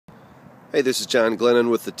Hey, this is John Glennon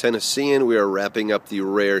with the Tennessean. We are wrapping up the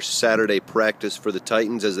rare Saturday practice for the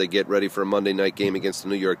Titans as they get ready for a Monday night game against the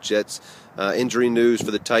New York Jets. Injury news for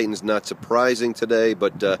the Titans, not surprising today,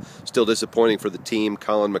 but still disappointing for the team.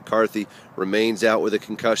 Colin McCarthy remains out with a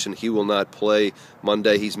concussion. He will not play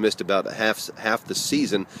Monday. He's missed about half the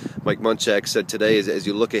season. Mike Munchak said today, as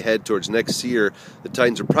you look ahead towards next year, the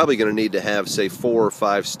Titans are probably going to need to have, say, 4 or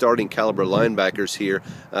 5 starting caliber linebackers here,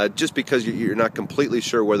 just because you're not completely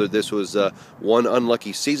sure whether this was one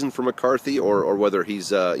unlucky season for McCarthy or whether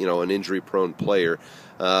he's an injury-prone player.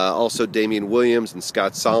 Also, Damian Williams and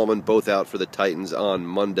Scott Solomon both out for the Titans on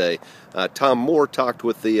Monday. Tom Moore talked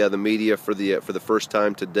with the media for the first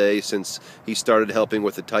time today since he started helping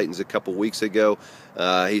with the Titans a couple weeks ago.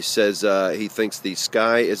 He says he thinks the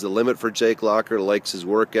sky is the limit for Jake Locker, likes his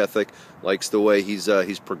work ethic, likes the way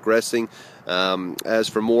he's progressing. As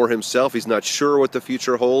for Moore himself, he's not sure what the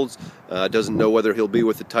future holds, doesn't know whether he'll be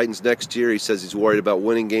with the Titans next year. He says he's worried about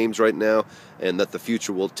winning games right now and that the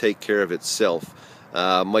future will take care of itself.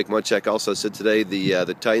 Mike Munchak also said today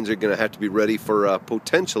the Titans are going to have to be ready for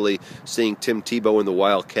potentially seeing Tim Tebow in the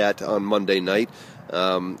Wildcat on Monday night.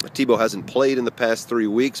 Tebow hasn't played in the past 3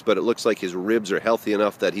 weeks, but it looks like his ribs are healthy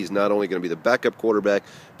enough that he's not only going to be the backup quarterback,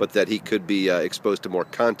 but that he could be exposed to more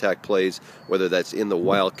contact plays, whether that's in the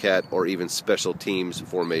Wildcat or even special teams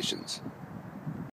formations.